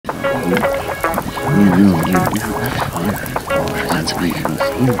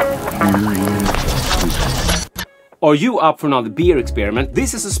Are you up for another beer experiment?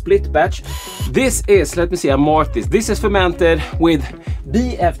 This is a split batch. This is, let me see, I marked this. This is fermented with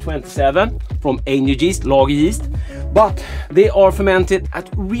BF27 from Angel Yeast, Lager Yeast. But they are fermented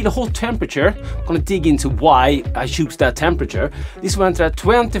at really hot temperature. I'm gonna dig into why I choose that temperature. This went at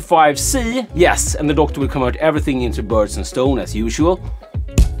 25°C, yes, and the doctor will convert everything into birds and stone as usual.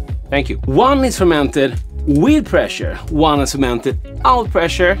 Thank you. One is fermented with pressure, one is fermented out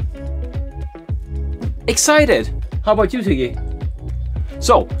pressure. Excited! How about you, Tiggy?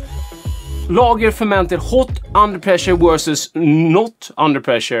 So, lager fermented hot under pressure versus not under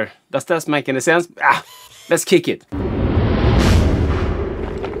pressure. Does that make any sense? Let's kick it.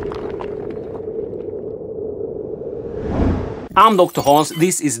 I'm Dr. Hans,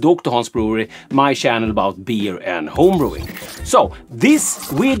 this is DrHans Brewery, my channel about beer and homebrewing. So,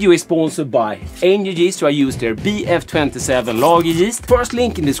 this video is sponsored by Angel Yeast, so I use their BF27 Lager Yeast. First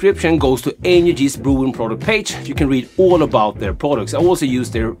link in the description goes to Angel Yeast brewing product page. You can read all about their products. I also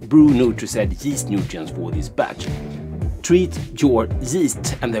use their Brew Nutrisaid yeast nutrients for this batch. Treat your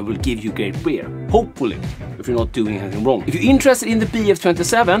yeast and they will give you great beer, hopefully, if you're not doing anything wrong. If you're interested in the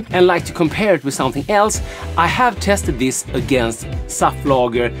BF27 and like to compare it with something else, I have tested this against SAF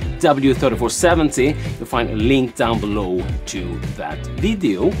Lager W3470. You'll find a link down below to that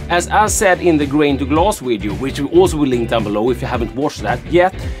video. As I said in the grain to glass video, which will also be linked down below if you haven't watched that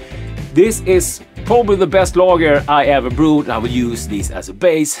yet, this is probably the best lager I ever brewed. I will use this as a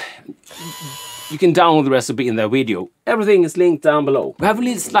base. You can download the recipe in that video. Everything is linked down below. We have a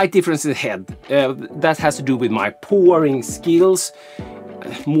little slight difference in head. That has to do with my pouring skills.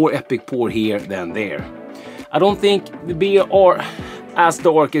 More epic pour here than there. I don't think the beer are as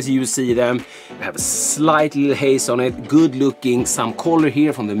dark as you see them. We have a slight little haze on it, good looking, some color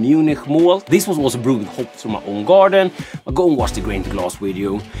here from the Munich malt. This was also brewed with hops from my own garden. I'll go and watch the grain to glass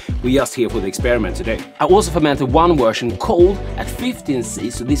video. We're just here for the experiment today. I also fermented one version cold at 15°C,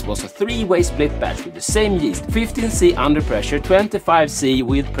 so this was a three-way split batch with the same yeast. 15°C under pressure, 25°C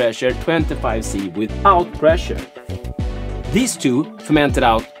with pressure, 25°C without pressure. These two fermented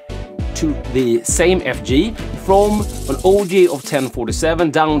out to the same FG, from an OG of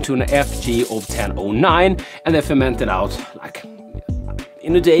 1047 down to an FG of 1009, and they fermented out like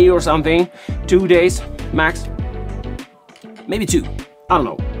in a day or something, 2 days max, maybe 2, I don't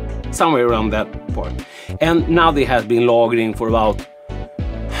know, somewhere around that part. And now they have been lagering for about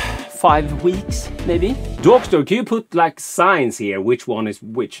 5 weeks, maybe. Doctor, can you put like signs here, which one is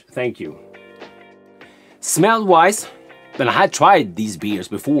which? Thank you. Smell-wise, then I had tried these beers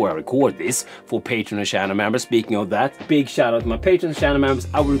before I record this for Patreon and channel members. Speaking of that, big shout out to my Patreon and channel members.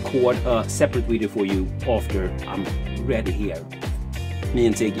 I will record a separate video for you after I'm ready here. Me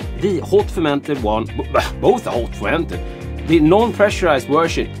and Tiggy. The hot fermented one, both are hot fermented. The non-pressurized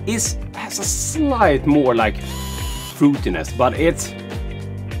version has a slight more like fruitiness, but it's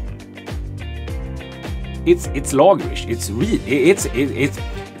lagerish.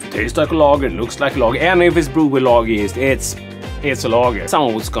 It tastes like a lager, it looks like a lager, and if it's brewed with lager yeast, it's a lager.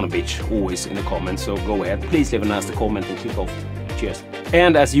 Someone was gonna bitch always in the comments, so go ahead. Please leave a nasty comment and click off. Cheers.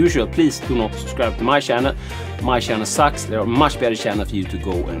 And as usual, please do not subscribe to my channel. My channel sucks. There are much better channels for you to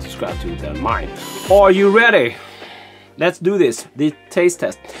go and subscribe to than mine. Are you ready? Let's do this, the taste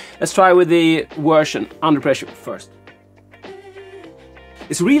test. Let's try with the version under pressure first.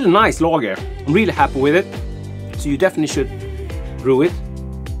 It's really nice lager. I'm really happy with it. So you definitely should brew it.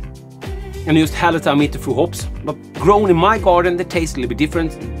 And used hallertau through hops, but grown in my garden, they taste a little bit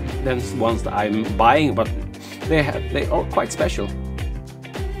different than the ones that I'm buying, but they are quite special.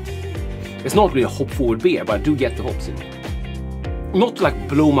 It's not really a hop-forward beer, but I do get the hops in it. Not to like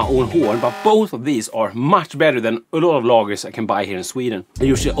blow my own horn, but both of these are much better than a lot of lagers I can buy here in Sweden. I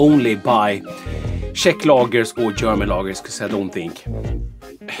usually only buy Czech lagers or German lagers because I don't think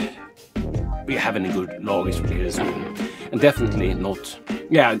we have any good lagers here in Sweden. And definitely not,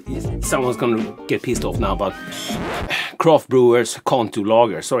 yeah, someone's gonna get pissed off now, but craft brewers can't do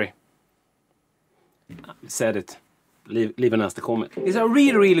lager, sorry. I said it, leave a nasty comment. These are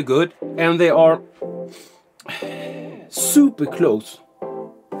really, really good, and they are super close.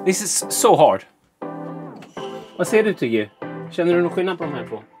 This is so hard. Vad säger du, Tiggy? Känner du någon skillnad på de här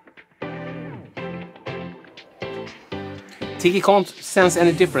två? Tiggy can't sense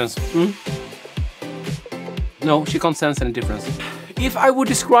any difference. No, she can't sense any difference. If I would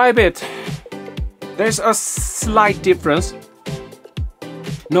describe it, there's a slight difference.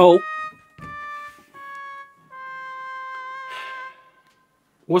 No.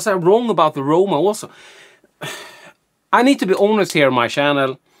 Was I wrong about the aroma also? I need to be honest here on my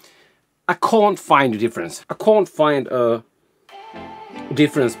channel. I can't find a difference. I can't find a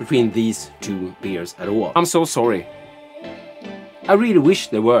difference between these two beers at all. I'm so sorry. I really wish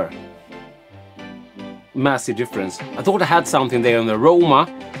there were. Massive difference. I thought I had something there on the aroma,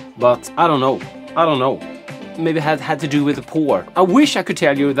 but I don't know. I don't know. Maybe it had to do with the pour. I wish I could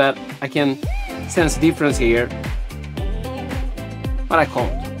tell you that I can sense a difference here, but I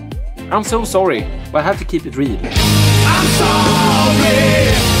can't. I'm so sorry, but I have to keep it real. I'm sorry.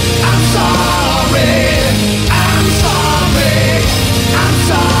 I'm sorry. I'm sorry. I'm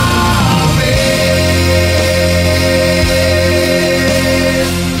sorry.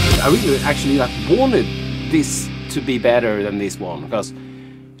 I really actually wanted this to be better than this one, because you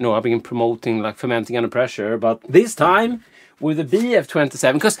know, I've been promoting like fermenting under pressure, but this time with the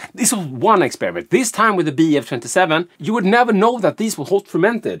BF27, because this was one experiment. This time with the BF27, you would never know that these were hot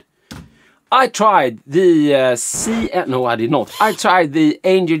fermented. I tried the no, I did not. I tried the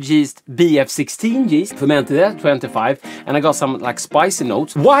Angel Yeast BF16 yeast, fermented at 25, and I got some like spicy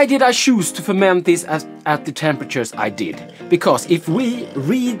notes. Why did I choose to ferment this at the temperatures I did? Because if we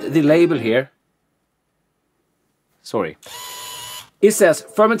read the label here, sorry, it says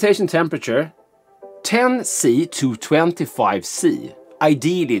fermentation temperature 10C to 25C,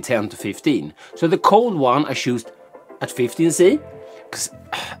 ideally 10 to 15. So the cold one I choose at 15C, because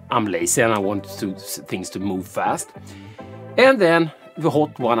I'm lazy and I want things to move fast. And then the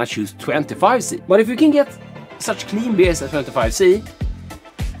hot one I choose 25C. But if you can get such clean beers at 25C,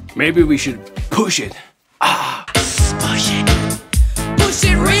 maybe we should push it. Ah, push it. Push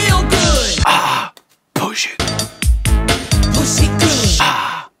it real good. Ah, push it. Push it good.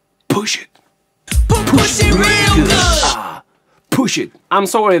 Ah, push it. Push it real good. Ah, push it. I'm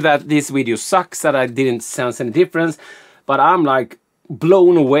sorry that this video sucks, that I didn't sense any difference, but I'm like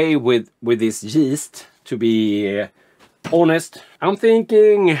blown away with this yeast, to be honest. I'm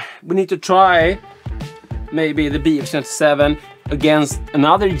thinking we need to try maybe the BF27 against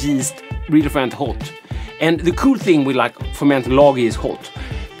another yeast really fermented hot. And the cool thing with like fermented lager is hot,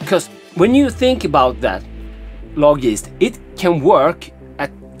 because when you think about that lager yeast, it can work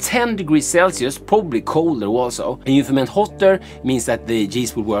at 10 degrees Celsius, probably colder also. And you ferment hotter means that the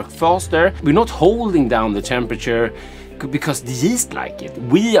yeast will work faster. We're not holding down the temperature because the yeast like it.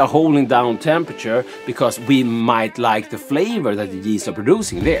 We are holding down temperature because we might like the flavor that the yeast are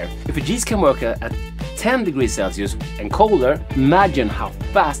producing there. If a yeast can work at 10 degrees Celsius and colder, imagine how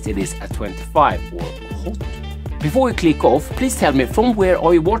fast it is at 25 or hot. Before we click off, please tell me, from where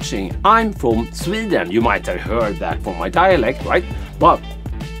are you watching? I'm from Sweden. You might have heard that from my dialect, right? But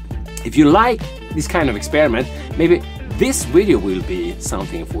if you like this kind of experiment, maybe this video will be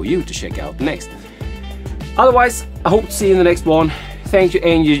something for you to check out next. Otherwise, I hope to see you in the next one. Thank you,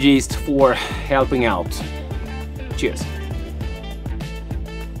 Angel Yeast, for helping out. Cheers.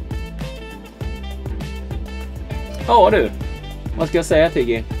 Ja du, vad ska jag säga,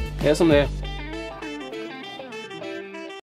 Tiggy? Det är som det är.